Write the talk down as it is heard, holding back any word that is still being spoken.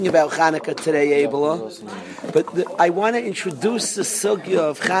About Chanukah today, Abela, but I want to introduce the sugya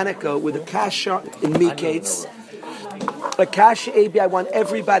of Chanukah with a kasha in Miketz. A kasha, Abi, I want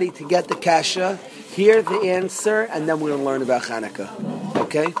everybody to get the kasha, hear the answer, and then we're going to learn about Chanukah.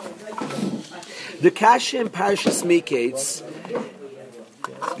 Okay? The kasha in Parshas Miketz,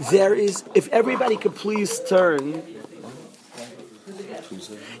 there is, if everybody could please turn,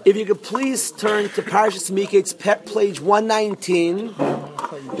 if you could please turn to Parshas Miketz, page 119,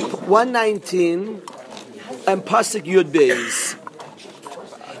 and Pasuk Yud Beis.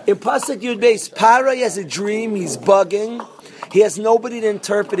 In Pasuk Yud Beis, Parai has a dream, he's bugging, he has nobody to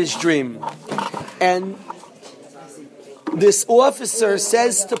interpret his dream. And this officer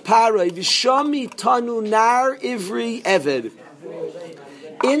says to Parai, Vishami tanu nar ivri eved.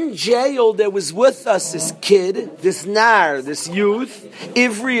 In jail, there was with us this kid, this nar, this youth,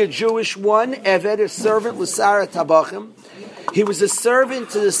 Ivri, a Jewish one, Eved, a servant, L'Sara Tabachim. He was a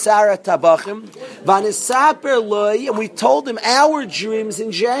servant to the Sarah Tabachim. Vanisaper loy, and we told him our dreams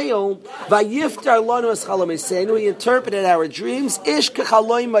in jail. Vayiftar lanu es chalameseinu. He interpreted our dreams. Ish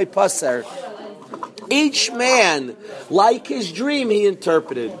kechaloi my pasar. Each man, like his dream, he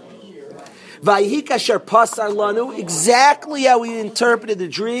interpreted. Vayhikasher pasar lanu, exactly how he interpreted the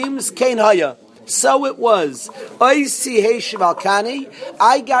dreams. Kain haya. So it was. I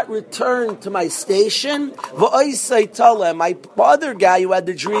got returned to my station. My other guy who had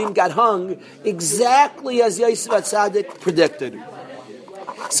the dream got hung exactly as Yosef HaTzadik predicted.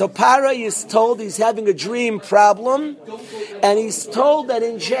 So Parai is told he's having a dream problem, and he's told that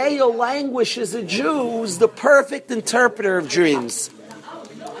in jail languishes a Jew who's the perfect interpreter of dreams.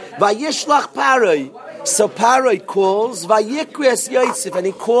 Vayishlach Parai. So Parai calls, Vayikres Yosef, and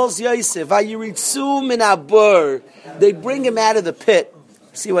he calls Yosef, Vayiritzu min abur. They bring him out of the pit.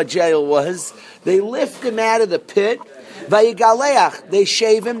 See what jail was? They lift him out of the pit. Vayigaleach, they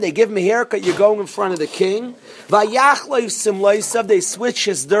shave him, they give him a haircut, you're going in front of the king. Vayachlev simloisav, they switch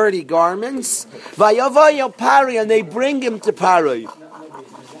his dirty garments. Vayavayo Parai, and they bring him to Parai.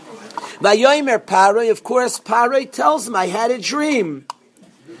 Vayomer Parai, of course, Parai tells him, I had a dream.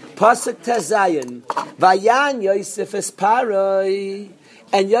 Pasuk Tezayin, Vayan Yosef es Parai,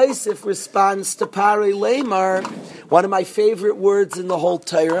 and Yosef responds to Parai Lamar, one of my favorite words in the whole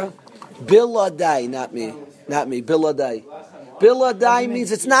Torah, Biladai, not me, Biladai. Biladai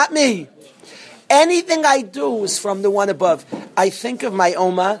means it's not me. Anything I do is from the one above. I think of my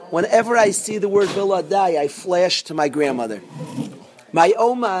Oma, whenever I see the word Biladai, I flash to my grandmother. My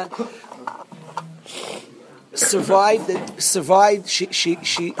Oma survived.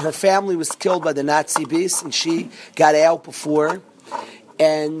 Her family was killed by the Nazi beast, and she got out before,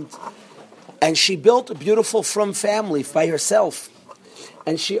 and she built a beautiful from family by herself.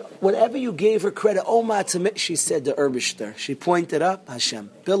 And she, whenever you gave her credit, Oma Tzimit, she said to Erbishter, she pointed up, Hashem,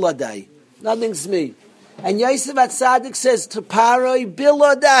 Biladai, nothing's me. And Yosef HaTzadik says to Parai,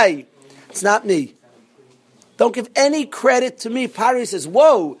 Biladai, it's not me. Don't give any credit to me. Parai says,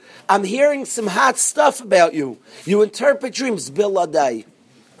 whoa, I'm hearing some hot stuff about you. You interpret dreams, Biladai.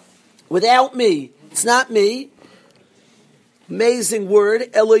 Without me, it's not me. Amazing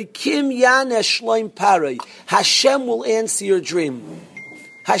word. Elokim yanesh shloim Parai. Hashem will answer your dream.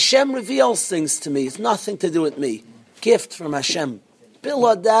 Hashem reveals things to me. It's nothing to do with me. Gift from Hashem.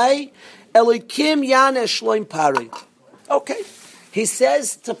 Biladai, Elokim yanesh shloim Parai. Okay. He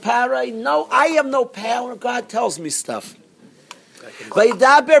says to Parai, no, I have no power. God tells me stuff.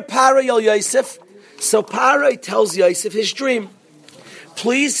 Vayidaber Parai el Yosef. So Parai tells Yosef his dream.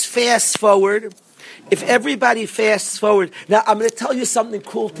 Please fast forward. If everybody fasts forward. Now, I'm going to tell you something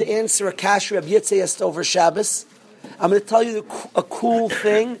cool to answer a kasher Rabbi Yitzhak asked over Shabbos. I'm going to tell you a cool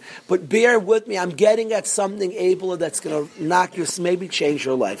thing, but bear with me. I'm getting at something, Abel, that's going to knock you, maybe change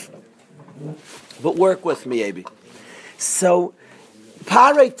your life. But work with me, Abi. So,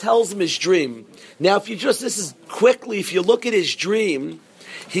 Parai tells him his dream. Now, if you look at his dream,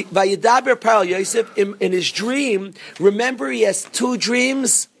 Vayidaber Parai Yosef, in his dream, remember he has two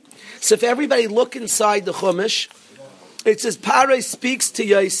dreams. So if everybody look inside the Chumash, it says Parai speaks to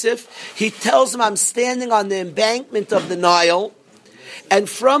Yosef. He tells him, I'm standing on the embankment of the Nile, and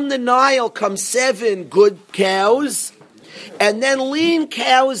from the Nile come 7 good cows, and then lean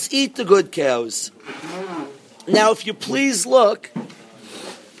cows eat the good cows. Now, if you please look,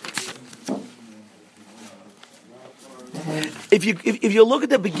 if you look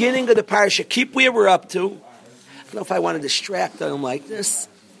at the beginning of the parasha, keep where we're up to. I don't know if I want to distract them like this.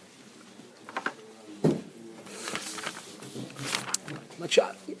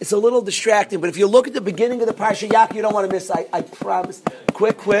 It's a little distracting, but if you look at the beginning of the parsha, Yak, you don't want to miss. I promise.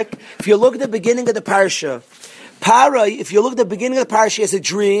 Quick. If you look at the beginning of the parsha, Parai, if you look at the beginning of the parasha, he has a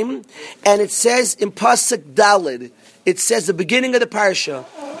dream, and it says in Pasuk Daled, it says the beginning of the parasha,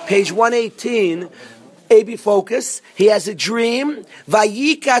 page 118, AB focus, he has a dream,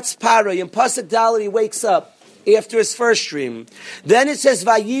 Vayikatz Parai, in Pasuk Daled he wakes up after his first dream. Then it says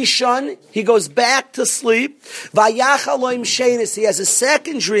Vayishon, he goes back to sleep, Vayachaloim Shenis, he has a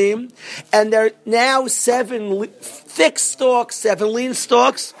second dream, and there are now 7 thick stalks, 7 lean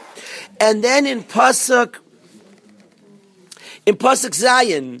stalks, and then in Pasuk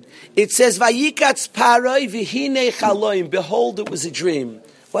Zayin, it says, Vayikatz Parai v'hine chaloim, behold, it was a dream.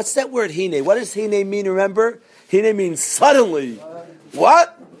 What's that word, hine? What does hine mean, remember? Hine means suddenly.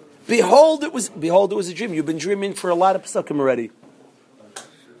 What? Behold, it was a dream. You've been dreaming for a lot of psukim already.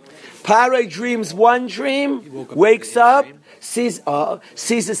 Parai dreams one dream, wakes up, sees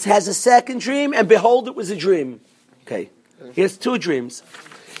it has a second dream, and behold, it was a dream. Okay. He has 2 dreams.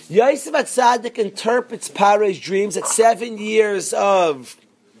 Yosef HaTzadik interprets Parai's dreams at 7 years of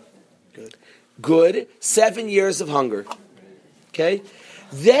good, 7 years of hunger. Okay?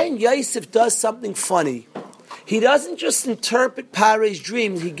 Then Yosef does something funny. He doesn't just interpret Parai's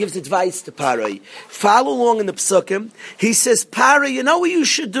dreams, he gives advice to Parai. Follow along in the psukim. He says, Parai, you know what you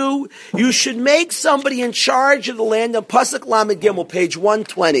should do? You should make somebody in charge of the land on Pasuk Lamed Gimel, page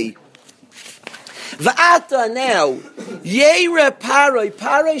 120. Va'ata now, Yeira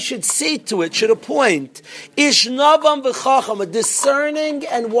Parai should see to it, should appoint, Ishnavam v'chacham, a discerning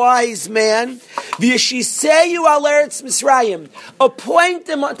and wise man, v'yeshiseyu al eretz Misrayim, appoint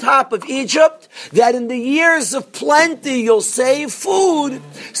him on top of Egypt, that in the years of plenty you'll save food,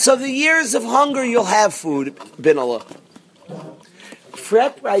 so the years of hunger you'll have food. Bin Allah.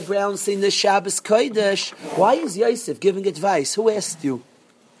 Fret Rabbi Brown saying this Shabbos Kodesh, why is Yosef giving advice? Who asked you?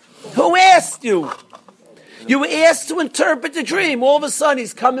 Who asked you? You were asked to interpret the dream. All of a sudden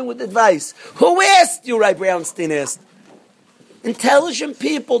he's coming with advice. Who asked you, Rabbi Brownstein asked? Intelligent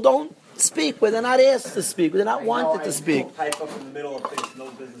people don't speak where they're not asked to speak, where they're not wanted to speak. Type up in the middle of things, no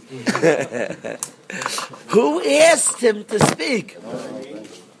business. Who asked him to speak?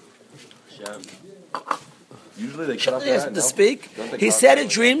 Usually they cut off asked him to speak. He said a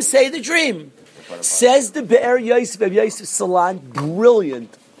dream, say the dream. Says the Be'er Yosef Salan,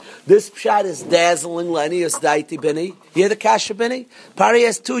 brilliant. This pshat is dazzling. Lenny is daiti bini. You hear the kasha bini? Pari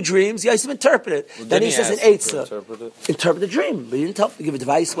has 2 dreams. Yosef interpreted it. Then he says an eitzah. Interpret the dream. But he didn't give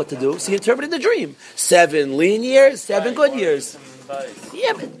advice what to do. So he interpreted the dream. 7 lean years, 7 good years.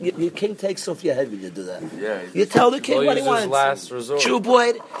 Yeah, but your king takes off your head when you do that. Yeah, you tell the king what he wants. Last resort. Jew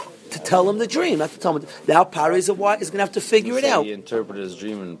boy, to tell him the dream, not to tell him. Now Pari is going to have to figure it out. He interpreted his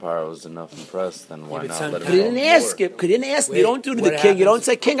dream and Paro was enough impressed, then why not let him? He didn't ask him. He didn't ask him. You don't do to the king. You don't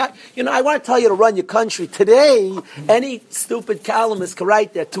say, King, I want to tell you to run your country. Today, any stupid columnist can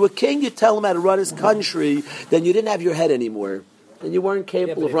write that. To a king, you tell him how to run his country, then you didn't have your head anymore. Then you weren't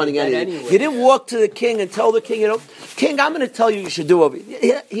capable of running anything. You didn't walk to the king and tell the king, King, I'm going to tell you should do over.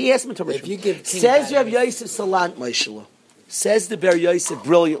 He asked him to interpret. Says you have Yosef Salant, Maishallah. Says the Be'er Yosef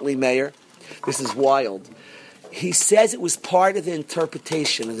brilliantly, Mayor. This is wild. He says it was part of the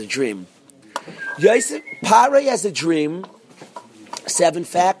interpretation of the dream. Yosef, Parai has a dream, 7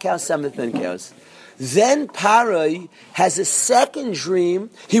 fat cows, 7 thin cows. Then Parai has a second dream.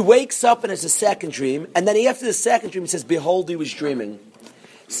 He wakes up and has a second dream. And then after the second dream, he says, behold, he was dreaming.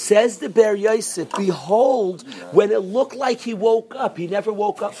 Says the Be'er Yosef, behold, when it looked like he woke up, he never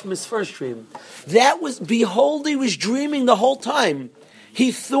woke up from his first dream. Behold, he was dreaming the whole time.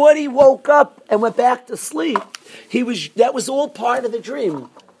 He thought he woke up and went back to sleep. That was all part of the dream.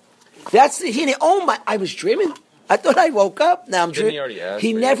 I was dreaming. I thought I woke up. Now I'm dreaming.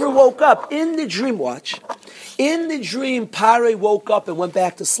 He never woke up. In the dream, watch. In the dream, Parai woke up and went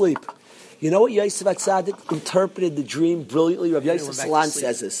back to sleep. You know what Yosef HaTzadik interpreted the dream brilliantly? Rabbi Yosef Salan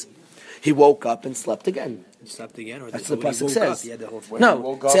says this. He woke up and slept again. Slept again? Or that's what the pasuk says. He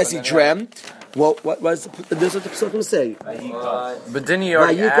it says he dreamt. What was this? What the pasuk say? But didn't he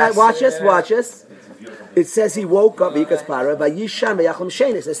already ask? Watch this. It says he woke up. It's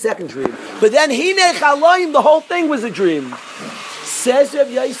a second dream. But then the whole thing was a dream. Says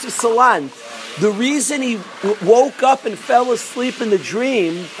Rabbi Yosef Salan, the reason he woke up and fell asleep in the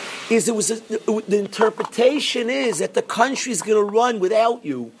dream is the interpretation is that the country's going to run without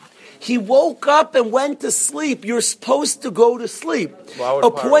you. He woke up and went to sleep. You're supposed to go to sleep.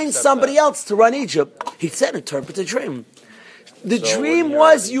 Appoint somebody else to run Egypt. He said, interpret the dream. The dream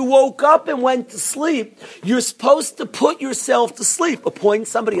was you woke up and went to sleep. You're supposed to put yourself to sleep. Appoint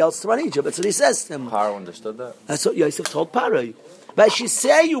somebody else to run Egypt. That's what he says to him. Paro understood that? That's what Yosef told Parai. But she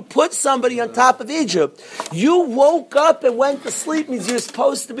say you put somebody on top of Egypt. You woke up and went to sleep means you're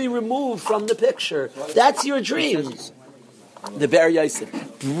supposed to be removed from the picture. That's your dream. The Ber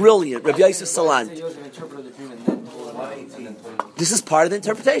Yosef. Brilliant. Rabbi Yosef Salant. This is part of the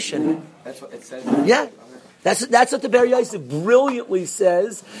interpretation. That's what it says. Yeah. That's what the Ber Yosef brilliantly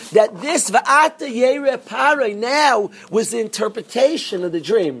says, that this Va'ata Yere Pare now was the interpretation of the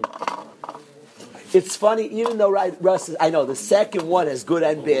dream. It's funny, even though Russ is, I know the second one has good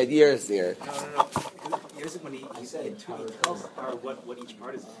and bad years there. No. Here's when he said he tells her what each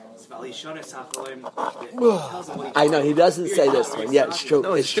part is. I know he doesn't say this one. Yeah, it's true.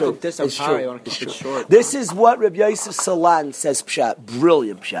 No, it's true. It's It's true. true. It's true. This is what Rabbi Yosef Salan says. Pshat,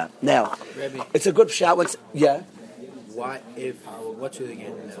 brilliant pshat. Now, Rabbi, it's a good pshat. Why, if what's it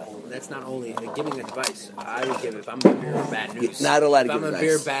again? That's not only giving advice. I would give if I'm a beer of bad news. You're not allowed to if give I'm advice. a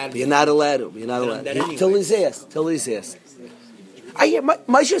beer of bad news. You're not allowed to. You're not allowed. Till he's asked. I hear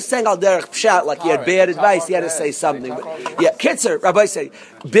Moshe's saying al derech pshat like he had bad advice. He had to say something. But yeah, Kitzer, Rabbi say,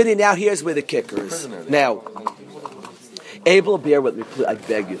 Biddy. Now here's where the kicker is. Now, Abel, bear with me, please. I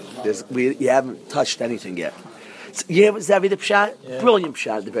beg you. You haven't touched anything yet. So, you hear Zavi the pshat? Yeah. Brilliant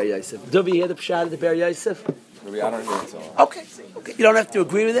pshat of the Ber Yosef. Do we hear the pshat of the Ber Yosef? Maybe I don't think so. Okay. You don't have to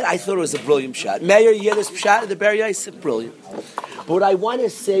agree with it. I thought it was a brilliant pshat. Mayor, you hear this pshat of the Ber Yosef? Brilliant. But what I want to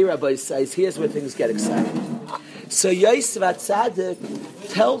say, Rabbi says, here's where things get exciting. So Yosef HaTzadik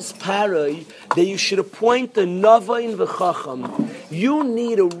tells Paroi that you should appoint the Navain v'Chacham. You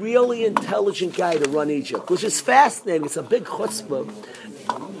need a really intelligent guy to run Egypt, which is fascinating. It's a big chutzpah.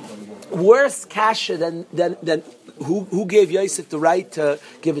 Worse kasha than who gave Yosef the right to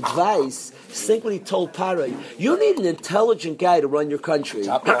give advice. Simply told Paroi, you need an intelligent guy to run your country.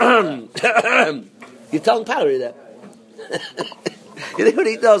 You're telling Paroi that. You know what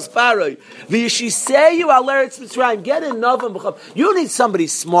he tells Paroi? V'yishiseyu al eretz Mitzrayim. Get in Novam b'cham. You need somebody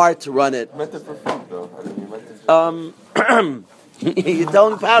smart to run it. Meant it for food, though. You're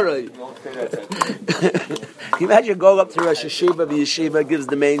telling Paroi. Imagine going up to Rosh Yeshiva, the Yeshiva gives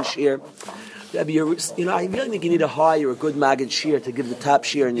the main shir. Rabbi, I really think you need to hire a good Maggid shir to give the top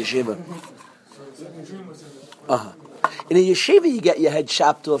shir in Yeshiva. In a yeshiva, you get your head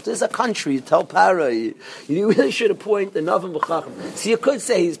chopped off. There's a country, you tell Paroi, you really should appoint the Navim B'chacham. So you could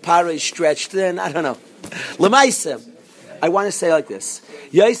say he's Paroi stretched thin, I don't know. L'maisa, I want to say like this.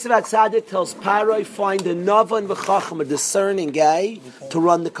 Yosef HaTzadik tells Paroi, find a Navim B'chacham, a discerning guy, to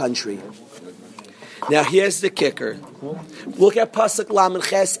run the country. Now here's the kicker. Look at Pasuk Lamed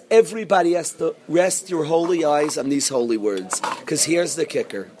Ches. Everybody has to rest your holy eyes on these holy words. Because here's the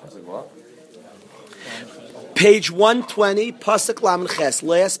kicker. Page 120, Pasuk Lamed Ches,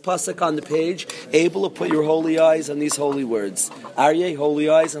 last Pasuk on the page, able to put your holy eyes on these holy words. Aryeh, holy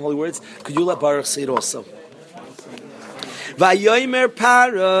eyes and holy words. Could you let Baruch say it also? Vayomer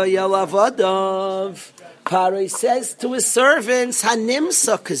Paroi el avadav. Paroi says to his servants,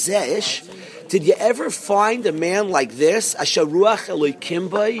 Hanimsa kazesh. Did you ever find a man like this? Asher ruach Elokim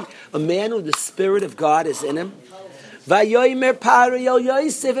bai, a man who the Spirit of God is in him? Vayomer Paroi el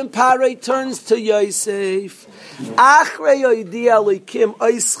Yosef, and Paroi turns to Yosef.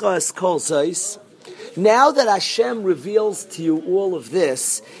 Now that Hashem reveals to you all of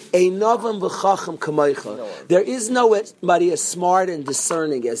this, there is nobody as smart and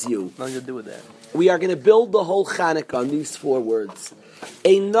discerning as you. Nothing to do with that. We are going to build the whole Chanukah on these 4 words.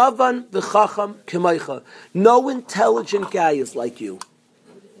 No intelligent guy is like you.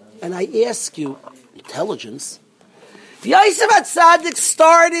 And I ask you, intelligence? Yosef HaTzadik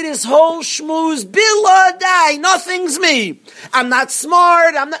started his whole shmooze, biladai, nothing's me. I'm not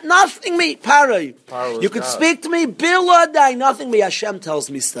smart, nothing me. Paroi, you could speak to me, biladai, nothing me. Hashem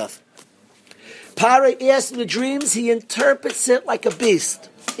tells me stuff. Paroi asks the dreams, he interprets it like a beast,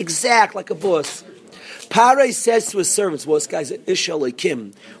 exact, like a boss. Paroi says to his servants, well, this guy's Ish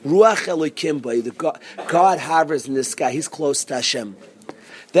Elokim, Ruach Elokim, the God hovers in this guy, he's close to Hashem.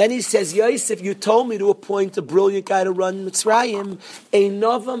 Then he says, Yosef, you told me to appoint a brilliant guy to run Mitzrayim.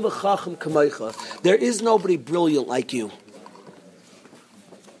 Einavam v'chacham kamaycha. There is nobody brilliant like you.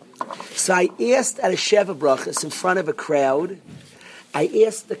 So I asked at a Sheva Brachas in front of a crowd, I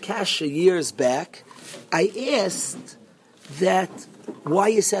asked the Kasha years back, I asked that, why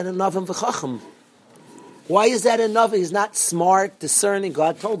is that einavam v'chacham? Why is that enough? He's not smart, discerning.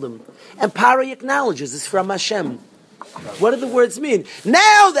 God told him. And Paroi acknowledges it's from Hashem. What do the words mean?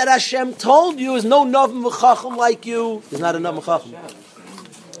 Now that Hashem told you, there's no Navim V'chacham like you. There's not a Navim V'chacham.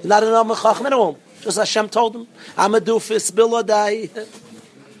 There's not a Navim V'chacham at all. Just Hashem told him. I'm a doofus, biladai.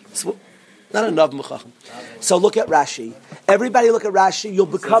 Not a Navim V'chacham. So look at Rashi. Everybody look at Rashi. You'll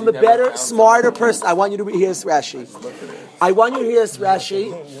become a better, smarter person. I want you to hear Rashi. I want you to hear this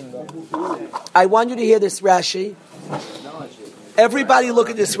Rashi. I want you to hear this Rashi. Everybody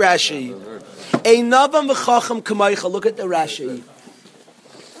look at this Rashi. Einavam v'chacham kamaycha. Look at the Rashi.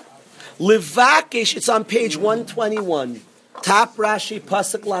 Levakish, it's on page 121. Top Rashi,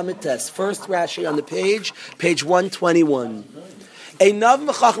 Pasuk Lamites. First Rashi on the page 121. Einavam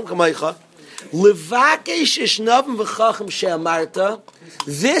v'chacham kamaycha. Levakish ishnavim v'chacham she'amarta.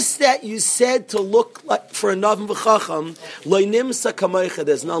 This that you said to look like for a navim v'chacham, lo nimsa kamaycha,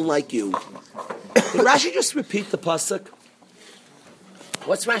 there's none like you. Did Rashi just repeat the pasuk?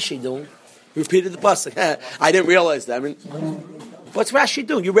 What's Rashi doing? He repeated the pasuk. I didn't realize that. What's Rashi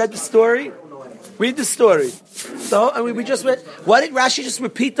doing? You read the story? Read the story. So, we just read. Why did Rashi just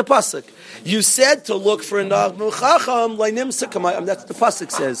repeat the pasuk? You said to look for a navim v'chacham, lo nimsa kamaycha. That's what the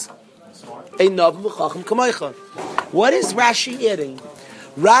pasuk says. A navim v'chacham kamaycha. What is Rashi adding?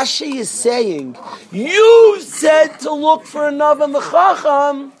 Rashi is saying, you said to look for a navim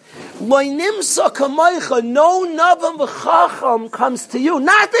v'chacham, lo nimsa kamaycha, no navim v'chacham comes to you.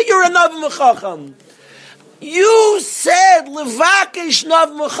 Not that you're a navim v'chacham. You said, levakish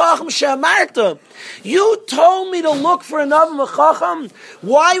navim v'chacham she'amarta. You told me to look for a navim v'chacham.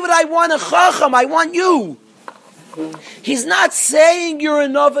 Why would I want a chacham? I want you. He's not saying you're a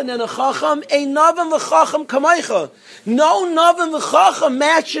Navan and a Chacham. A Navan v'Chacham kamaycha. No Navan v'Chacham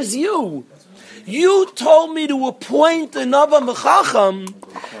matches you. You told me to appoint a Navan v'Chacham.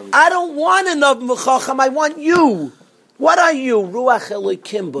 I don't want a Navan v'Chacham. I want you. What are you? Ruach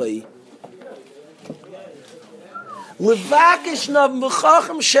Elokim boi. Levakish Navan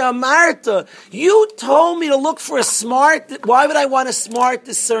v'Chacham she'amarta. You told me to look for a smart. Why would I want a smart,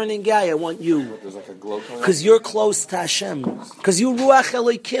 discerning guy? I want you. Because you're close to Hashem. Because you Ruach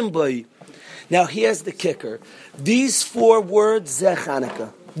Elokim boi. Now here's the kicker. These 4 words, Zeh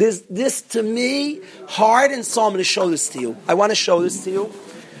Chanukah. This to me, hard and so I'm going to show this to you. I want to show this to you.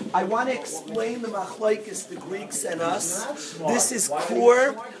 I want to explain the machlokes, the Greeks and us. This is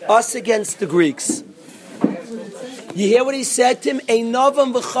core, us against the Greeks. You hear what he said to him?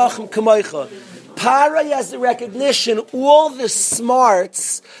 Einavam v'chacham kamaycha. Para has the recognition, all the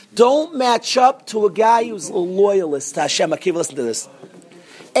smarts don't match up to a guy who's a loyalist to Hashem. Akiva, listen to this.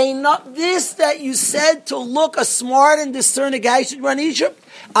 This that you said to look a smart and discerning guy should run Egypt.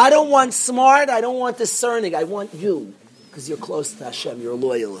 I don't want smart, I don't want discerning, I want you. Because you're close to Hashem, you're a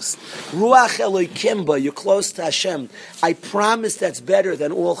loyalist. Ruach Elokim boi, you're close to Hashem. I promise that's better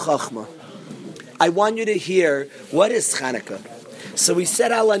than all Chachma. I want you to hear, what is Chanukah? So we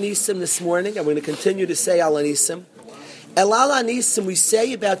said Al Anisim this morning, and we're going to continue to say Al Anisim. Al Anisim, we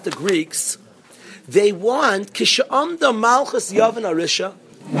say about the Greeks, they want, Kisha'amda Malchus Yavan Arisha,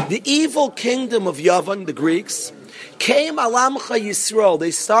 the evil kingdom of Yavan, the Greeks, came Alamcha Yisrael,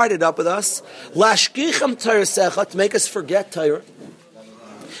 they started up with us, Lashkicham Tarasecha, to make us forget Torah.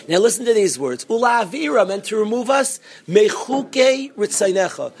 Now listen to these words. Ula avira, meant to remove us, mechuke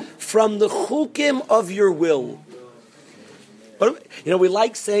ritzaynecha, from the chukim of your will. We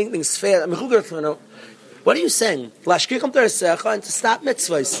like saying things fast. What are you saying? Lashkicham tarasecha, and to stop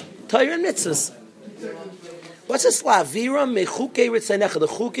mitzvahs. Torah and mitzvahs. What's this la avira, mechuke ritzaynecha, the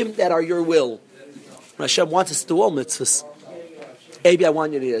chukim that are your will? Hashem wants us to do all mitzvahs. Maybe I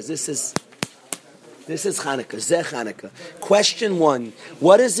want you to hear this. This is Chanukah, Zeh Chanukah. Question 1.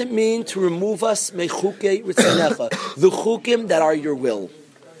 What does it mean to remove us, mechuke ritzanecha, the chukim that are your will?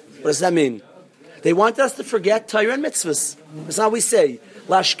 What does that mean? They want us to forget Torah and mitzvahs. That's how we say.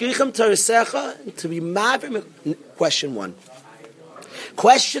 Lashkicham tarasecha, to be mavim. Question 1.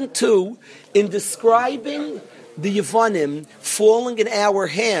 Question 2. In describing the Yevanim falling in our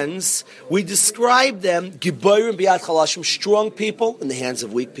hands, we describe them, Giborim b'yad chalashim, strong people in the hands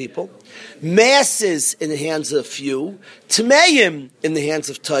of weak people, masses in the hands of few, Tmeim in the hands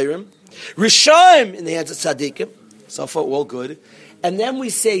of Tairim, Rishaim in the hands of Tzadikim, so far all good. And then we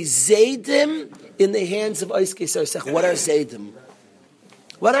say Zaydim in the hands of Oiskei Sarsech. What are Zaydim?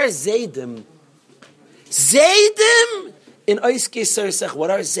 What are Zaydim? Zaydim in Oiskei Sarsech.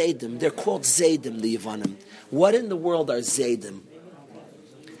 What are Zaydim? They're called Zaydim, the Yevanim. What in the world are Zaydim?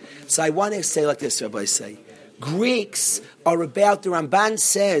 So I want to say like this, Rabbi say. Greeks are about, the Ramban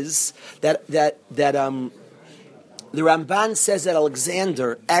says that the Ramban says that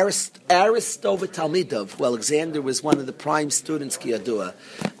Alexander, Aristotle Talmidov, who Alexander was one of the prime students, Kiyadua,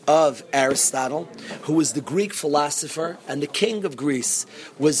 of Aristotle, who was the Greek philosopher and the king of Greece,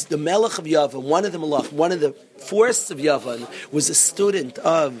 was the Melech of Yavan, one of the forests of Yavan, was a student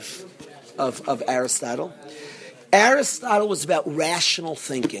of Aristotle. Aristotle was about rational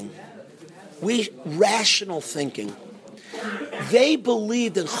thinking. Rational thinking. They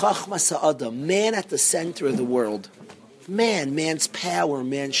believed in Chachmas Ha'adam, man at the center of the world. man's power,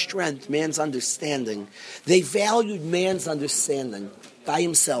 man's strength, man's understanding. They valued man's understanding by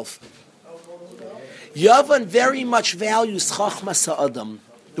himself. Yavan very much values chachmas ha'adam,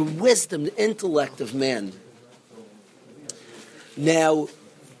 the wisdom, the intellect of man. Now,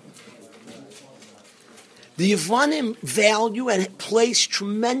 the Yavanim value and place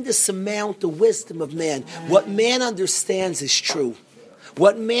tremendous amount of wisdom of man. What man understands is true.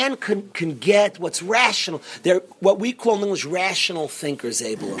 What man can get, what's rational. They're what we call in English rational thinkers,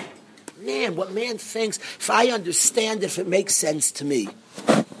 Abel. Man, what man thinks, if I understand it, if it makes sense to me.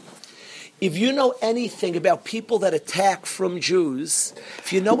 If you know anything about people that attack from Jews,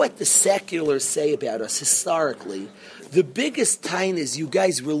 if you know what the seculars say about us historically, the biggest time is you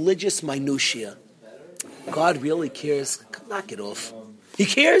guys' religious minutiae. God really cares. Knock it off. He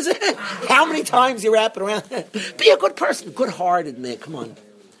cares? How many times you wrap it around? Be a good person, good-hearted man. Come on.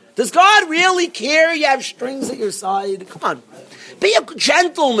 Does God really care? You have strings at your side. Come on. Be a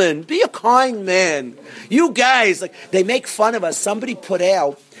gentleman. Be a kind man. You guys, like they make fun of us. Somebody put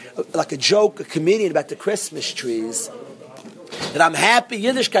out like a joke, a comedian about the Christmas trees. And I'm happy,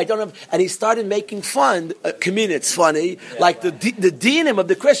 Yiddishkeit, don't have, and he started making fun. Comedian, it's funny, like the dinim of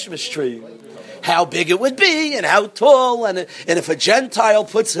the Christmas tree. How big it would be, and how tall, and if a Gentile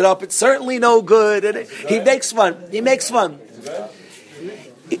puts it up, it's certainly no good. And he makes fun. He makes fun.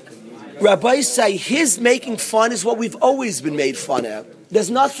 Rabbi say his making fun is what we've always been made fun of.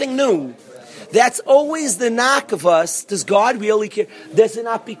 There's nothing new. That's always the knock of us. Does God really care? Does it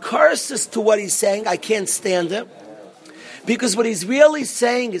not be curses to what he's saying? I can't stand it. Because what he's really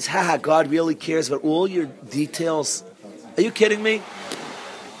saying is, God really cares about all your details. Are you kidding me?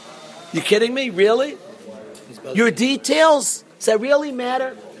 You kidding me? Really? Your details? Does that really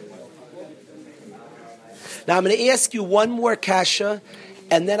matter? Now I'm going to ask you one more kasha,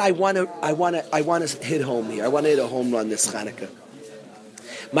 and then I want to hit home here. I want to hit a home run this Chanukah.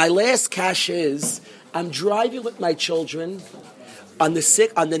 My last kasha is I'm driving with my children on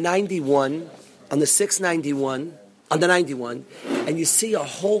the 91, on the 691, on the 91, and you see a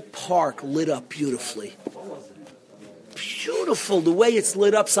whole park lit up beautifully. Beautiful, the way it's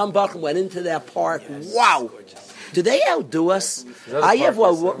lit up. Some bucket went into that park. Wow. Do they outdo us? I have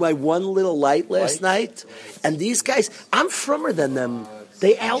my one little light last night, and these guys, I'm firmer than them.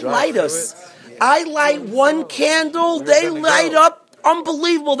 They outlight us. I light one candle, they light up.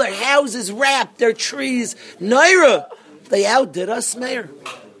 Unbelievable. Their houses wrapped, their trees. Naira. They outdid us, Mayor.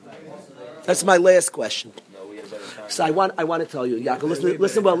 That's my last question. So I want to tell you, Yaakov,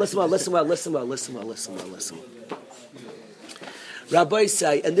 listen well. Rabbi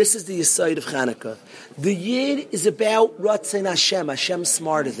say, and this is the Yesod of Chanukah, the Yid is about Ratzon Hashem. Hashem's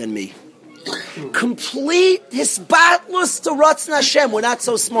smarter than me. Complete his batlus to Ratzon Hashem. We're not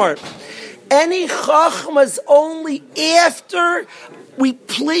so smart. Any chachma is only after we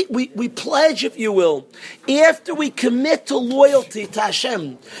pledge, if you will, after we commit to loyalty to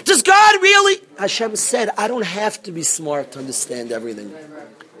Hashem. Does God really? Hashem said, I don't have to be smart to understand everything.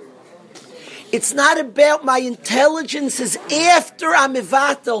 It's not about my intelligence is after I'm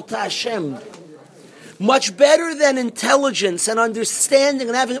mevatel to Hashem. Much better than intelligence and understanding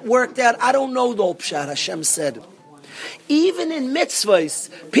and having it worked out. I don't know the pshat, Hashem said. Even in mitzvahs,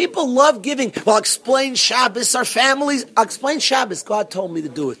 people love giving. Well, explain Shabbos, our families. I'll explain Shabbos. God told me to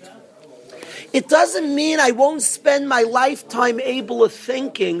do it. It doesn't mean I won't spend my lifetime able of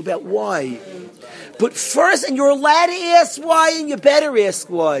thinking about why. But first, and you're allowed to ask why, and you better ask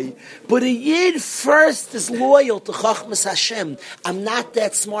why. But a Yid first is loyal to Chachmas Hashem. I'm not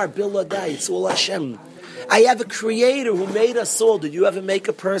that smart, Biladai, it's all Hashem. I have a creator who made us all. Did you ever make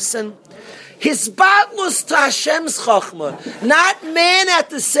a person? His batlus to Hashem's chachma, not man at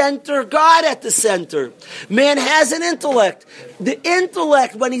the center, God at the center. Man has an intellect. The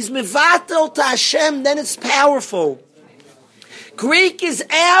intellect, when he's mevatel to Hashem, then it's powerful. Greek is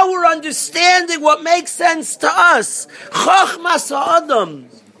our understanding what makes sense to us. Chachmas ha'adam.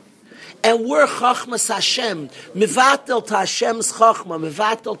 And we're chachmas Hashem. Mevatel to Hashem's chachma,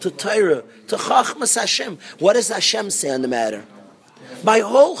 mevatel to Torah, to chachmas Hashem. What does Hashem say on the matter? My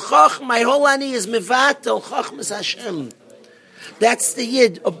whole ani is mevatel chachmas Hashem. That's the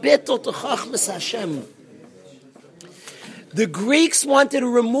Yid, a bittul to chachmas Hashem. The Greeks wanted to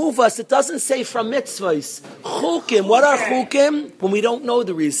remove us. It doesn't say from mitzvahs. Chukim. What are chukim? When we don't know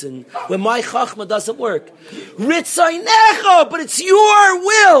the reason. When my chachma doesn't work. Ritzaynecha, but it's your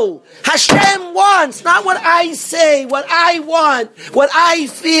will. Hashem wants, not what I say, what I want, what I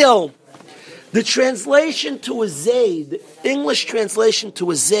feel. The translation to a zayd, English translation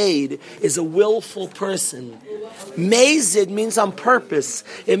to a zayd, is a willful person. Mazid means on purpose.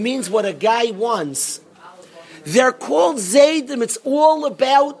 It means what a guy wants. They're called Zaydim. It's all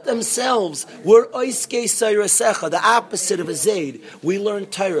about themselves. We're Oiskei Sayrasecha, the opposite of a Zayd. We learn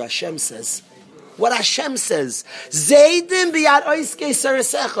Torah, Hashem says. What Hashem says. Zaydim biyad Oiskei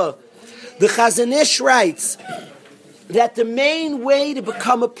Sayrasecha. The Chazon Ish writes that the main way to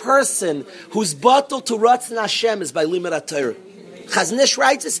become a person who's batal to Ratzon Hashem is by Limud HaTorah. Chazon Ish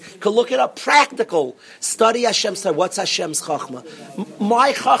writes this. You can look it up. Practical. Study Hashem's Torah. What's Hashem's Chachma?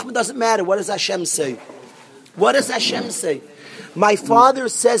 My Chachma doesn't matter. What does Hashem say? What does Hashem say? My father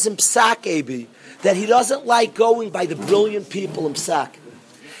says in Psak, Abi, that he doesn't like going by the brilliant people in Psak.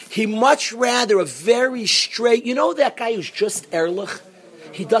 He much rather a very straight, you know that guy who's just Erlich?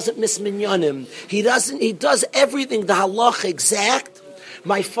 He doesn't miss minyanim. He does everything, the halacha exact.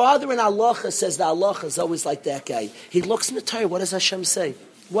 My father in halacha says the halacha is always like that guy. He looks in the Torah, what does Hashem say?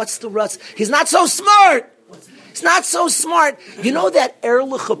 What's the rutz? He's not so smart! It's not so smart. You know that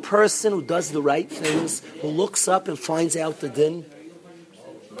Erlich, a person who does the right things, who looks up and finds out the din?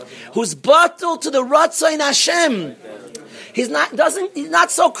 Who's batal to the Ratzain Hashem. He's not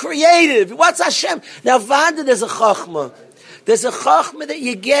so creative. What's Hashem? Now, Vanda, there's a chachma. There's a chachma that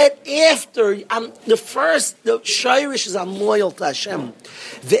you get after. The shayrish is I'm loyal to Hashem.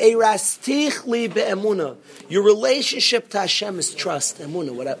 Ve'erastich li be'emuna. Your relationship to Hashem is trust.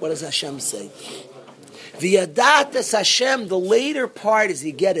 Emuna. What does Hashem say? V'yadat Hashem, the later part is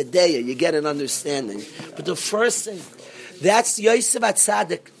you get a daya, you get an understanding. But the first thing, that's Yosef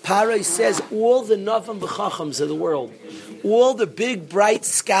HaTzadik. Parai says all the Navam B'chachams of the world, all the big, bright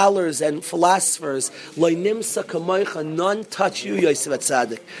scholars and philosophers, Lo nimsa kamoicha, none touch you, Yosef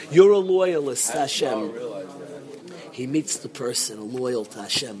HaTzadik. You're a loyalist to Hashem. He meets the person loyal to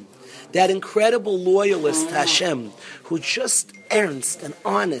Hashem. That incredible loyalist to Hashem, who just earnest and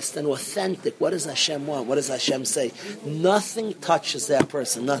honest and authentic. What does Hashem want? What does Hashem say? Nothing touches that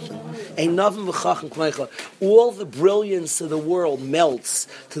person. Nothing. All the brilliance of the world melts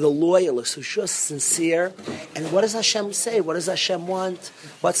to the loyalist who's just sincere. And what does Hashem say? What does Hashem want?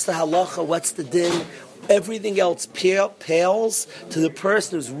 What's the halacha? What's the din? Everything else pales to the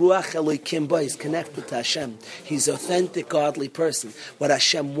person who's Ruach Elokim Ba. He's connected to Hashem. He's an authentic, godly person. What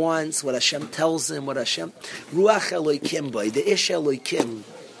Hashem wants, what Hashem tells him, what Hashem... Ruach Elokim Ba, the Ish Elokim.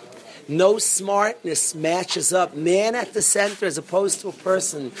 No smartness matches up. Man at the center as opposed to a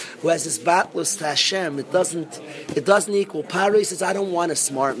person who has his batlus to Hashem. It doesn't equal. Pari says, I don't want a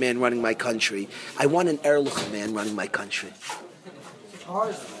smart man running my country. I want an Erlich man running my country.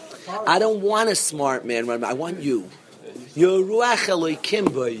 I don't want a smart man running. I want you. You're Ruach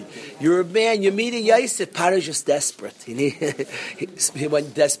Elokim Ba. You're a man. You meet a Yosef. Pari is just desperate.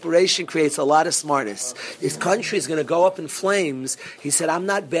 When desperation creates a lot of smartness. His country is going to go up in flames. He said, I'm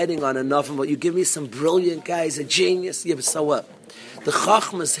not betting on enough of them. You give me some brilliant guys, a genius. Yeah, but so what? The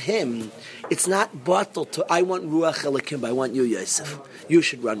Chachma is him. It's not batal to, I want Ruach Elokim Ba. I want you, Yosef. You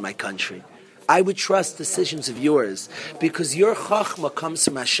should run my country. I would trust decisions of yours because your chachma comes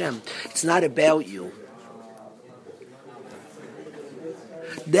from Hashem. It's not about you.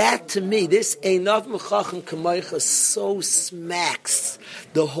 That to me, this Einav Mechacham Kamaycha so smacks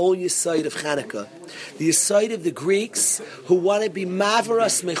the whole Yesod of Chanukah. The Yesod of the Greeks who want to be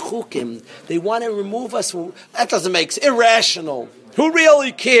Mavaras Mechukim. They want to remove us from, that doesn't make sense. Irrational. Who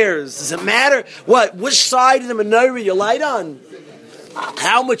really cares? Does it matter? What? Which side of the menorah you light on?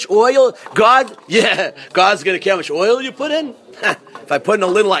 How much oil? God's going to care how much oil you put in? If I put in a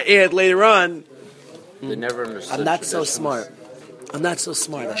little, I add later on. They never understood. I'm not so smart.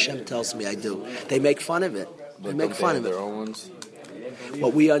 Hashem tells me I do. They make fun of it. They make fun of it. Their own ones.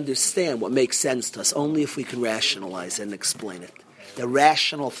 What we understand, what makes sense to us, only if we can rationalize it and explain it. The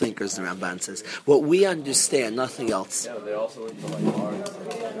rational thinkers, the Ramban says. What we understand, nothing else. Yeah, they also look for like Mars.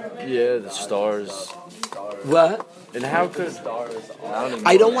 Yeah, the stars. What? And how could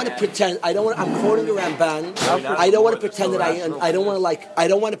I don't want to pretend. I'm quoting the Ramban. I don't want to pretend that I don't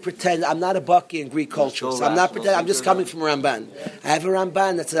want to pretend. I'm not a bucky in Greek culture. So I'm not pretending. I'm just coming from a Ramban. I have a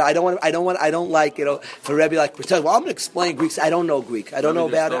Ramban that says I don't like for Rabbi like pretend. Well, I'm going to explain Greek. I don't know Greek. I don't know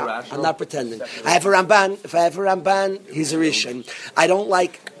about it. I'm not pretending. I have a Ramban. If I have a Ramban, he's a Rishon. I don't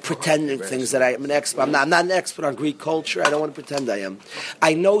like pretending things that I'm an expert. I'm not an expert on Greek culture. I don't want to pretend I am.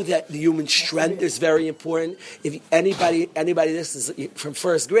 I know that the human strength is very important. If anybody, this is from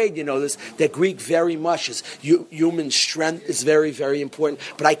first grade, you know this, that Greek very much is human strength is very, very important.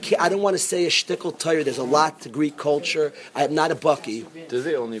 But I don't want to say a shtickle Torah. There's a lot to Greek culture. I'm not a bucky. Do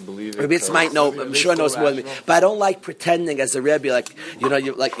they only believe it? Rabbi might know. I'm sure knows more than me. But I don't like pretending as a Rebbe, you're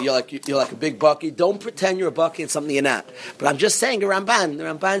like a big bucky. Don't pretend you're a bucky and something you're not. But I'm just saying the Ramban. The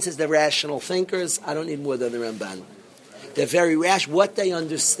Ramban says they're rational thinkers. I don't need more than the Ramban. They're very rational. What they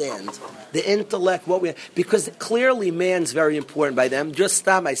understand, the intellect, because clearly man's very important by them. Just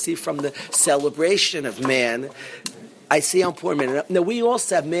I see from the celebration of man, I see how important man is. Now we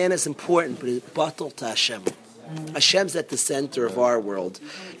also have man is important, but it's batal to Hashem. Hashem's at the center of our world.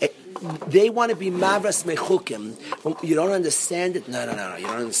 They want to be mavras mechukim. You don't understand it? No, you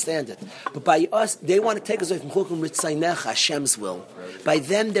don't understand it. But by us, they want to take us away from chukim ritzaynecha, Hashem's will. By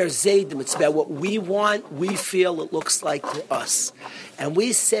them, they're zaydim. It's about what we want, we feel it looks like to us. And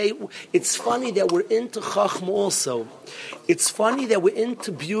we say, it's funny that we're into chachma also. It's funny that we're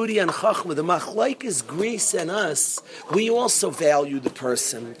into beauty and chachma. The machlaik is Greece and us. We also value the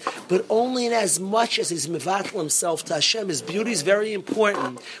person, but only in as much as he's mevatel himself to Hashem. His beauty is very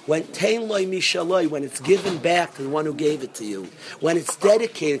important. When tein loy mishaloi, when it's given back to the one who gave it to you, when it's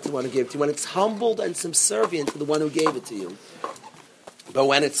dedicated to the one who gave it to you, when it's humbled and subservient to the one who gave it to you. But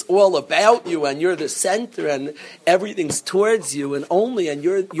when it's all about you and you're the center and everything's towards you and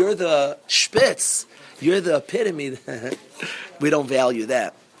you're the spitz, you're the epitome, we don't value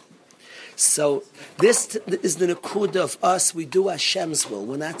that. So this is the nakuda of us. We do Hashem's will.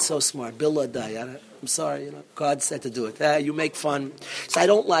 We're not so smart. Biladai. I'm sorry, God said to do it. You make fun. So I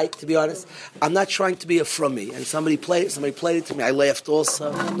don't like, to be honest, I'm not trying to be a frummy. And somebody played it to me. I laughed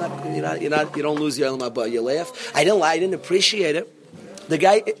also. I'm not, you don't lose your element, but you laugh. I didn't appreciate it. The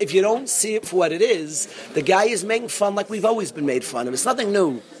guy, if you don't see it for what it is, the guy is making fun like we've always been made fun of. It's nothing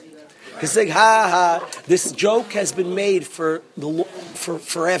new. He's saying, this joke has been made for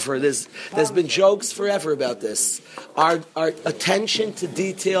forever. There's been jokes forever about this. Our attention to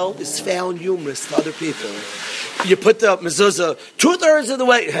detail is found humorous to other people. You put the mezuzah 2/3 of the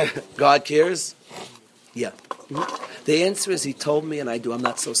way. God cares? Yeah. The answer is he told me and I do. I'm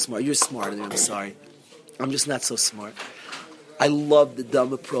not so smart. You're smarter than me. I'm sorry. I'm just not so smart. I love the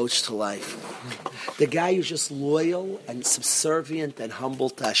dumb approach to life. The guy who's just loyal and subservient and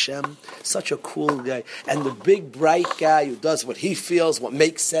humble to Hashem, such a cool guy. And the big, bright guy who does what he feels, what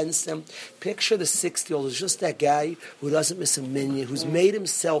makes sense to him. Picture the 60-year-old who's just that guy who doesn't miss a minyan, who's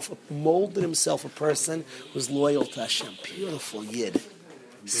molded himself a person who's loyal to Hashem. Beautiful yid.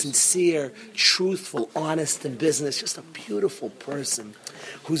 Sincere, truthful, honest in business. Just a beautiful person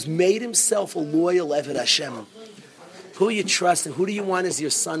who's made himself a loyal Eved Hashem. Who you trust and who do you want as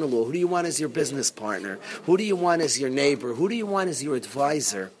your son-in-law? Who do you want as your business partner? Who do you want as your neighbor? Who do you want as your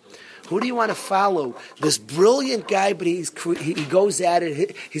advisor? Who do you want to follow? This brilliant guy, but he goes at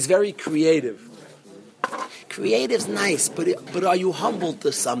it. He's very creative. Creative's nice, but are you humbled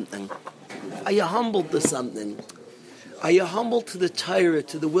to something? Are you humbled to something? Are you humble to the Torah,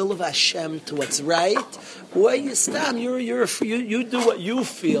 to the will of Hashem, to what's right? Or you stop? You do what you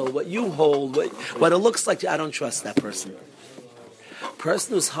feel, what you hold, what it looks like. I don't trust that person.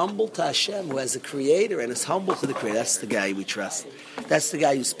 Person who's humble to Hashem, who has a creator and is humble to the creator, that's the guy we trust. That's the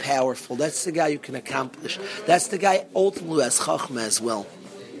guy who's powerful. That's the guy who can accomplish. That's the guy ultimately who has chachma as well.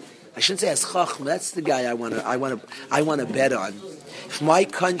 I shouldn't say has chachma. That's the guy I want to bet on. If my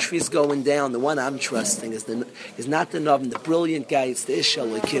country is going down, the one I'm trusting is not the Novin, the brilliant guy. It's the Isha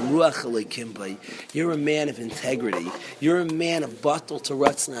Lekim, Ruach Lekim Bay. You're a man of integrity. You're a man of batal to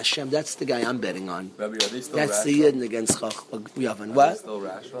Ratzon Hashem. That's the guy I'm betting on. Rabbi, are they still That's rational? the Yidden against Yavan. What? Still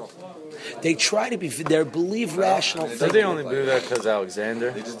rational? They try to be. They believe rational. So they only do that because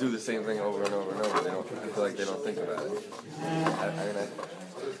Alexander. They just do the same thing over and over and over. I feel like they don't think about it.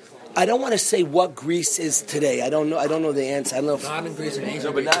 I don't want to say what Greece is today. I don't know the answer. I don't know if Not in Greece and Asia.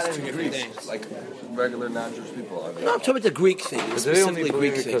 No, but not It's two in different Greece. things. Like regular non-Jewish people. no, I'm talking about the Greek thing. But they only Specifically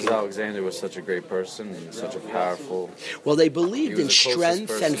believe Greek it because thinking. Alexander was such a great person and such a powerful. Well, they believed He in was the closest strength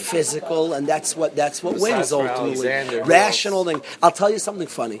person. and physical, and that's what wins Besides for ultimately. Alexander, who Rational else? thing. I'll tell you something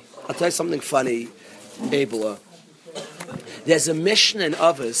funny, Abela. There's a Mishnah in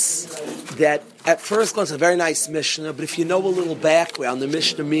Avos that at first glance is a very nice Mishnah, but if you know a little background, the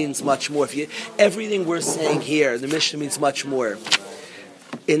Mishnah means much more. Everything we're saying here, the Mishnah means much more.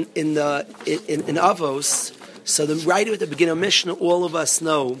 In Avos, so the writer at the beginning of Mishnah, all of us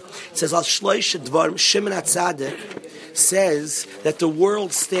know, it says Al Shloisha Dvarim Shimon HaTzadik says that the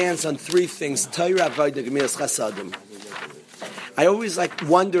world stands on three things: Torah, Avodah, Gemilas Chasadim. I always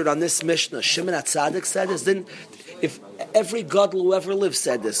wondered on this Mishnah. Shimon HaTzadik said this. Then, if every gadol who ever lived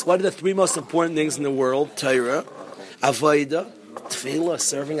said this, what are the three most important things in the world? Torah, Avodah, Tefillah,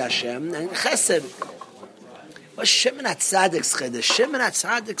 serving Hashem, and Chesed. What Shimon HaTzadik said? Shimon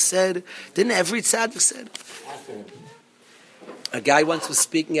HaTzadik said. Didn't every tzaddik said? A guy once was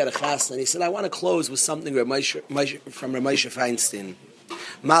speaking at a chasna, and he said, "I want to close with something from Rav Moshe Feinstein,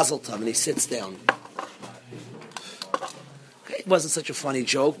 Mazel Tov," and he sits down. Okay, It wasn't such a funny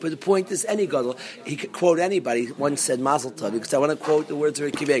joke, but the point is, any gadol, he could quote anybody. One said Mazel Tov, because I want to quote the words of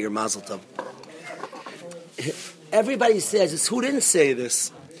Ricky Veger, Mazel Tov. Everybody says this. Who didn't say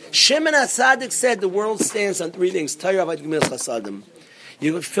this? Shimon HaTzadik said the world stands on three things. Torah, Avodah, Gemilas Chasadim.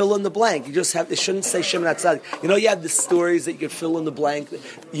 You could fill in the blank. You just have. They shouldn't say Shimon HaTzadik. You know, you have the stories that you could fill in the blank.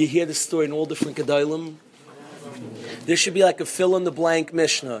 You hear the story in all different gedolim. There should be like a fill in the blank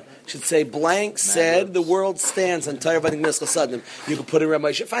Mishnah. It should say blank said the world stands on Torah, Avodah, Gemilas Chasadim. You could put in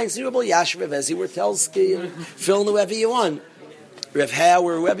Rabbi. Fine, Zerubal Yasher, Rav Ezi, Wertelski, fill in whoever you want. Rav Howe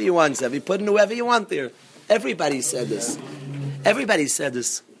or whoever you want. You put in whoever you want there. Everybody said this. Everybody said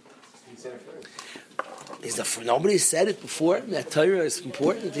this. Nobody said it before. That Torah is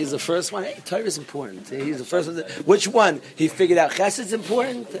important. He's the first one. Hey, Torah is important. He's the first one. Which one? He figured out Chesed is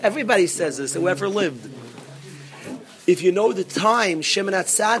important. Everybody says this. Whoever lived. If you know the time, Shimon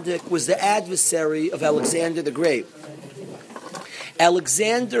HaTzadik was the adversary of Alexander the Great.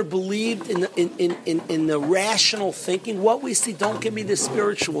 Alexander believed in the rational thinking. What we see, don't give me the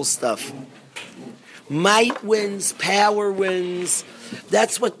spiritual stuff. Might wins, power wins.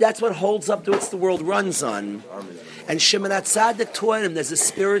 That's what holds up to what the world runs on. And Shimon HaTzadik taught him there's a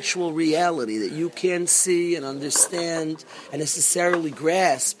spiritual reality that you can't see and understand and necessarily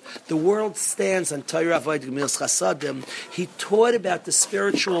grasp. The world stands on Torah, Avodah, Gemilas Chasadim. He taught about the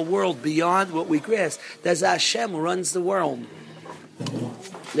spiritual world beyond what we grasp. There's Hashem who runs the world.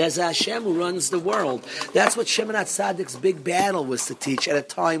 There's Hashem who runs the world. That's what Shimon HaTzadik's big battle was to teach at a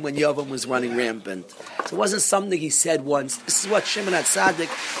time when Yavam was running rampant. So it wasn't something he said once. This is what Shimon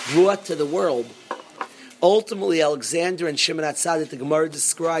HaTzadik brought to the world. Ultimately, Alexander and Shimon HaTzadik, the Gemara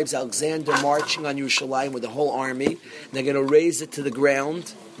describes Alexander marching on Yerushalayim with the whole army. And they're going to raise it to the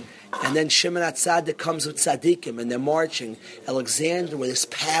ground. And then Shimon HaTzadik comes with tzaddikim, and they're marching. Alexander with his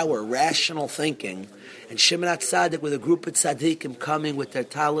power, rational thinking. And Shimon HaTzadik with a group of tzaddikim coming with their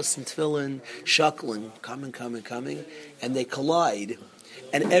talis and tefillin, shuckling, coming. And they collide.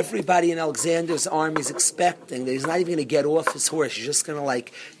 And everybody in Alexander's army is expecting that he's not even going to get off his horse. He's just going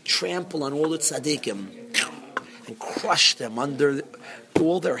to trample on all the tzaddikim and crush them under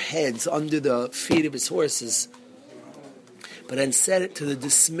all their heads, under the feet of his horses. But then said it to the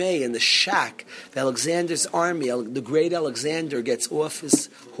dismay and the shock of Alexander's army. The great Alexander gets off his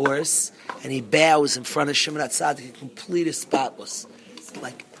horse and he bows in front of Shimon HaTzadik, completely spotless. It's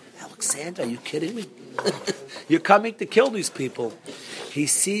like, Alexander, are you kidding me? You're coming to kill these people. He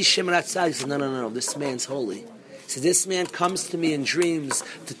sees Shimon HaTzadik. He says, no, this man's holy. He says, this man comes to me in dreams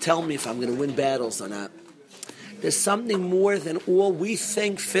to tell me if I'm going to win battles or not. There's something more than all we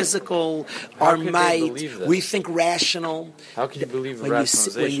think physical, our might. We think rational. How can you believe the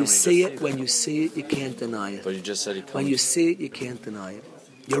rationalization when you see it, you can't deny it. But you just said he comes. When you see it, you can't deny it.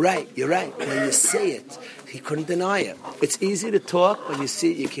 You're right. When you see it, he couldn't deny it. It's easy to talk. When you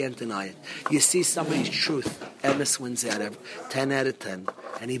see it, you can't deny it. You see somebody's truth. Emes wins out 10 out of 10.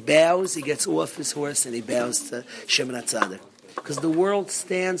 And he bows, he gets off his horse, and he bows to Shimon HaTzadik. Because the world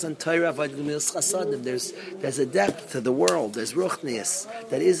stands on Torah, Avodah, Gemilas Chasadim. There's a depth to the world. There's Ruchnius.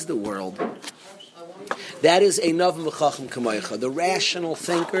 That is the world. That is a Novim V'Chacham Kamoicha. The rational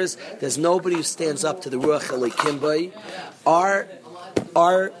thinkers, there's nobody who stands up to the Ruach Elokim Bay. Our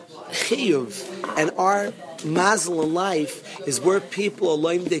chiyuv and our mazel in life is we're people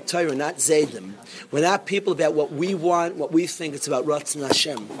aloim de Torah, not zaydim. We're not people about what we want, what we think. It's about Ratzon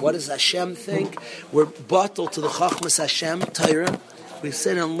Hashem. What does Hashem think? We're bottled to the Chachmas Hashem, Torah. We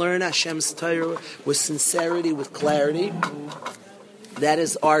sit and learn Hashem's Torah with sincerity, with clarity. That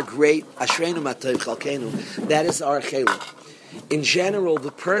is our great Ashreinu Matov Chalkeinu. That is our chayla. In general,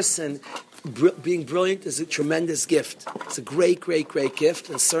 the person being brilliant is a tremendous gift. It's a great, great, great gift,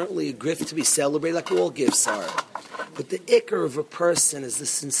 and certainly a gift to be celebrated, like all gifts are. But the ikar of a person is the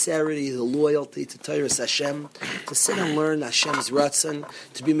sincerity, the loyalty to Torah Hashem, to sit and learn Hashem's Ratzon,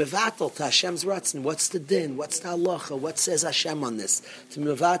 to be mevatel to Hashem's Ratzon. What's the din? What's the halacha? What says Hashem on this? To be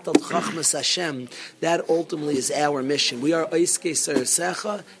mevatel Chachmas Hashem, that ultimately is our mission. We are Oiskei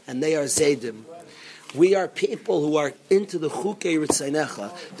Seresecha, and they are Zaydim. We are people who are into the Chukei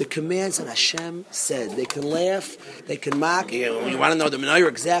Ritzainecha, the commands that Hashem said. They can laugh, they can mock. You want to know the menorah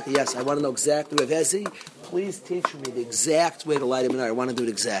exactly? Yes, I want to know exactly. Rav Ezi, please teach me the exact way to light a menorah. I want to do it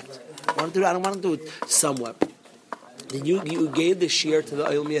exact. I don't want to do it somewhat. You gave the shiur to the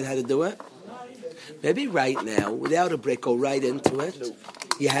oil miyad how to do it? Maybe right now, without a break, go right into it.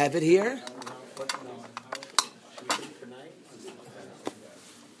 You have it here?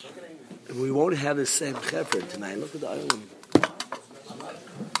 We won't have the same chevron tonight. Look at the island.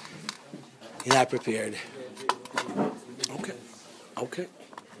 You're not prepared. Okay.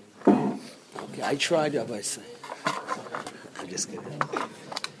 I tried, Rabbi. just kidding.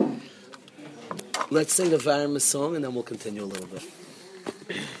 Let's sing a Varma song and then we'll continue a little bit.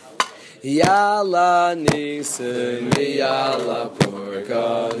 Yalla nisim, yalla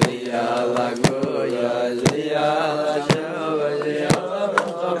purka, yalla goya, yalla shava, yalla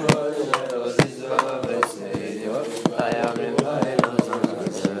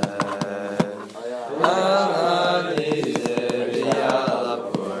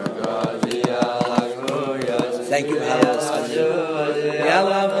thank you,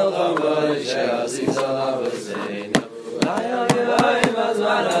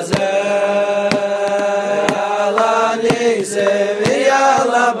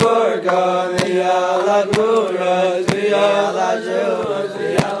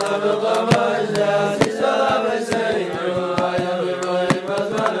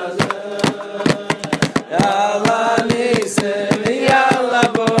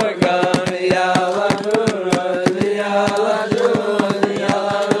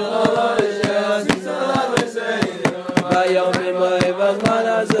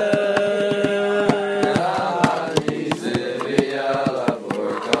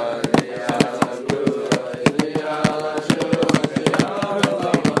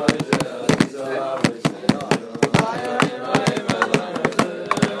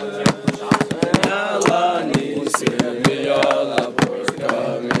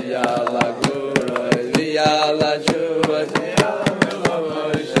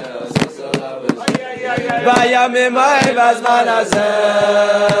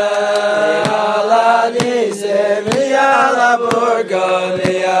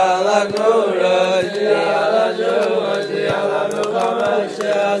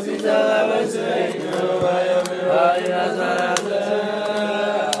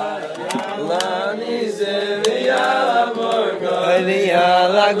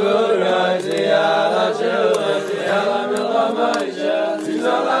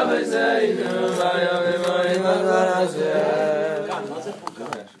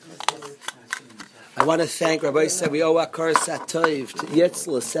 I want to thank Rabbi said we owe our Korsat Toiv to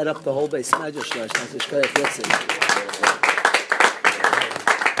Yitzla set up the whole base Medrash.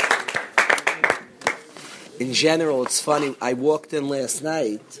 In general, it's funny. I walked in last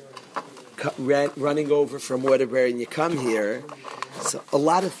night, running over from Waterbury, and you come here. So a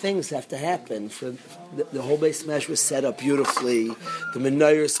lot of things have to happen. For the whole base mesh was set up beautifully. The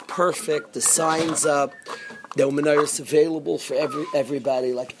menorah is perfect. The signs up. There were menorahs available for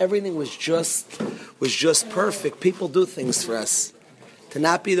everybody. Like everything was just perfect. People do things for us. To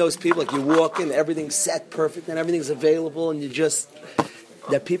not be those people like you walk in, everything's set perfect and everything's available, and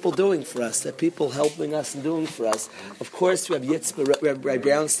that people doing for us, that people helping us and doing for us. Of course, we have Rabbi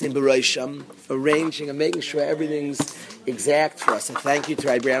Brownstein Barosham arranging and making sure everything's exact for us. And thank you to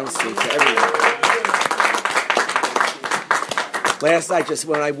Rabbi Brownstein for everything. Last night, just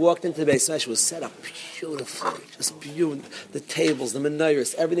when I walked into the base, it was set up beautifully, just beautiful. The tables, the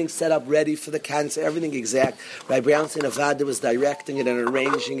menorahs, everything set up ready for the concert, everything exact. Rabbi Brownstein Avada was directing it and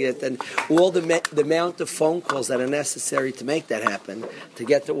arranging it, and all the amount of phone calls that are necessary to make that happen, to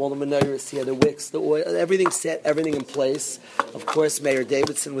get to all the menorahs here, the wicks, the oil, everything set, everything in place. Of course, Mayor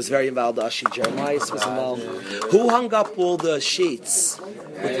Davidson was very involved. Ashi Jeremiah was involved. Who hung up all the sheets?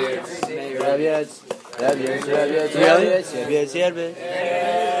 Really?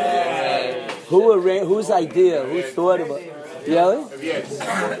 Whose idea? Who thought about it? Really?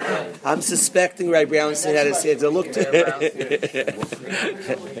 I'm suspecting Rabbi Brownstein had his hands. Look to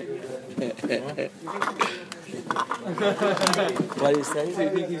what do you say? I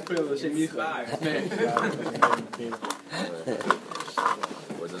think he's putting the shit music.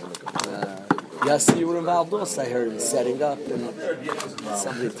 Yes, you were involved also, I heard him setting up, and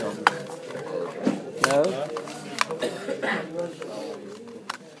somebody told me. No?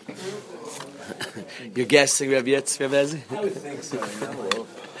 You're guessing Rabbi Yitzchak Rebbe? I would think so. No.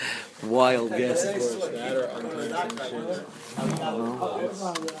 Wild guess. That or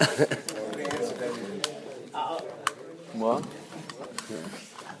What?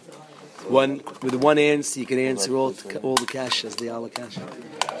 With one answer, you can answer all the kashas, the Allah kasha.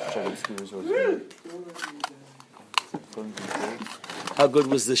 How good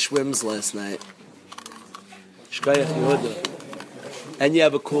was the Schwims last night? Shkayach Yehuda. And you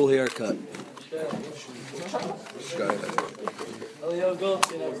have a cool haircut.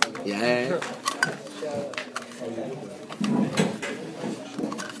 Yeah.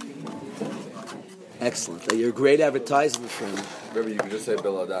 Excellent. You're a great advertisement for him. Rabbi, you could just say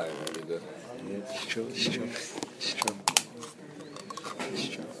Bill Adai. It's true. It's true. It's true. It's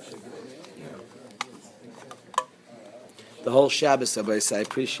true. The whole Shabbos, Rabbi, I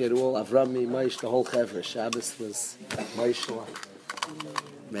appreciate it all. Avrami, Maish, the whole Chevra. Shabbos was Maishla.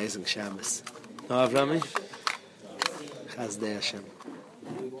 Amazing Shabbos. No, Avrami? Chazdei Hashem.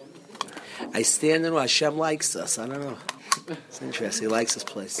 I stand in where Hashem likes us. I don't know. It's interesting. He likes this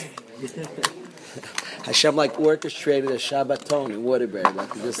place. Hashem like orchestrated a Shabbaton in Waterbury.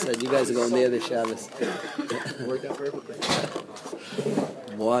 Like he just said, you guys are going there this Shabbos. Worked out perfectly.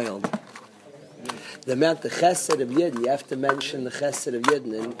 Wild. The amount, the chesed of Yidden, you have to mention the chesed of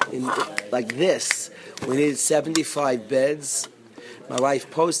Yidden. In like this, we needed 75 beds. My wife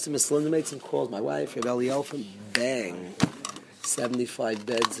posted, Miss Linda made some calls. My wife, Rabbi Elfin, bang. 75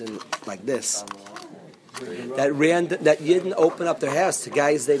 beds in like this. That Yidden open up their house to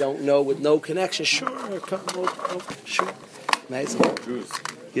guys they don't know with no connection. Sure, come over, sure. Amazing.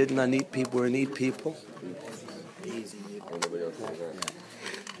 Yidden are neat people. We're neat people.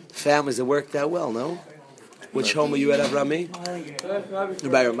 Families that worked out well, no? Which home were you at, Avrami?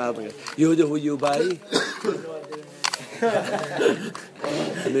 Yehuda, who you by?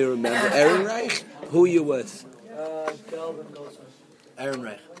 Let me remember. Ehrenreich? Who are you with?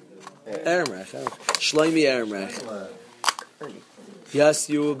 Ehrenreich. Ehrenreich. Shlomi Ehrenreich. Yes,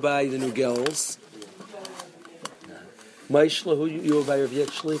 you were by the New Girls. Maishla, who you were by Rav Yet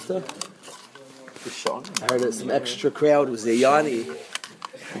Shlita? I heard some extra crowd was there. Yanni,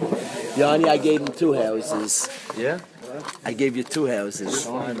 I gave him 2 houses. Yeah? I gave you 2 houses.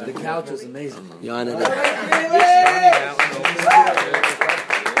 The couch was amazing. Yanni.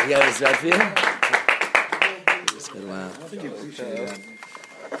 Yeah, is that for you? It's been a while.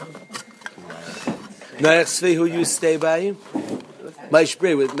 Next, who you stay by?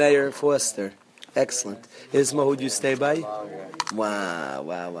 Maishbri with Mayor Foster. Excellent. Isma, who you stay by? Wow.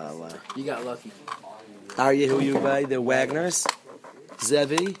 You got lucky. Arya, who you by? The Wagners?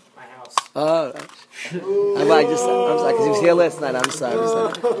 Zevi? My house. Oh. I'm sorry, because he was here last night. I'm sorry.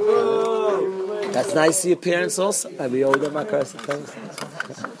 That's nice, the appearance also. I'll be older, my cousin.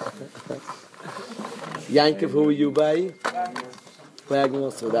 Yankov, who are you by? Wagner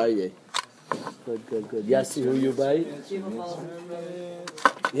also with Arya. Good. Yassi, who you by?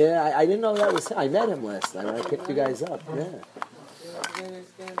 Yeah, I didn't know that was him. I met him last night. I picked you guys up. Yeah.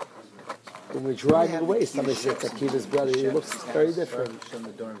 When we're driving away, somebody said Akiva's brother. He looks very different.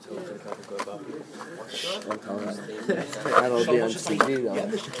 That'll be on CD though.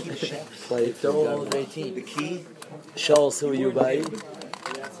 Play it for All of 18. The key. Shoals, who are you by?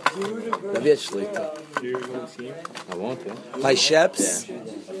 Rabbi Shlita. I want to. By Sheps?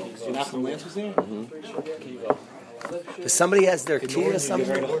 If somebody has their key or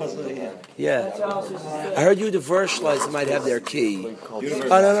something? Yeah. I heard you, the Verschleis might have their key. Oh,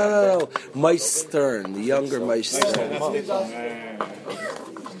 no. Mike Stern, the younger Mike Stern.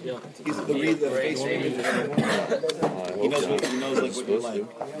 He's the read the face. He knows like what you like.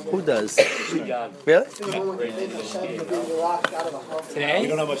 Who does? Really? Today? We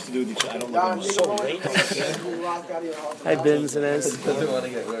don't have much to do with each other. I don't know. So late. Hi, Bins and Ez.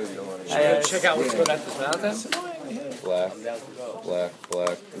 Check out what's good at this mountain. Black.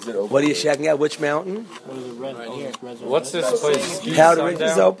 Is it open? What are you checking out? Which mountain? What's this place? Powder Ridge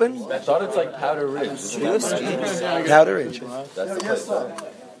is open? I thought it's like Powder Ridge. Powder Ridge. That's the place.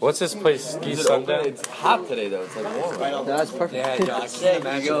 What's this place? Ski Is it open? Sundown? It's hot today though. It's like warm. No, that's perfect. Yeah, I can't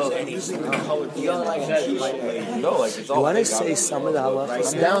imagine. No, like it's all. You want to say some of the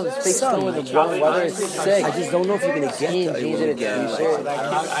halachas? Down, speak some with the weather is sick. I just don't know if you're going to get to it.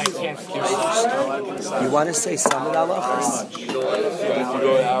 I can't. You want to say some of the halachas? If you go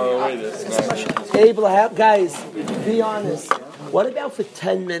an hour away, this Abel, guys, be honest. What about for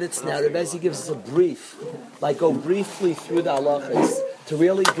 10 minutes now? Rabbi gives us a brief. Like go briefly through the halachas to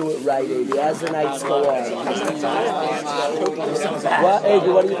really do it right, Abel, as the nights go on. What,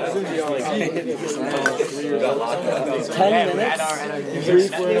 Abel, what do you think? 10 minutes?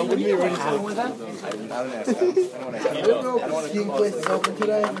 Briefly.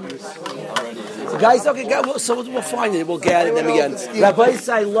 Guys, okay, so we'll find it. We'll get it then again. Rabbi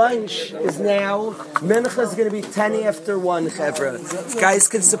say lunch is now. Mincha is going to be 10 after 1, Chevra. Guys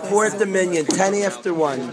can support the minyan, 10 after 1.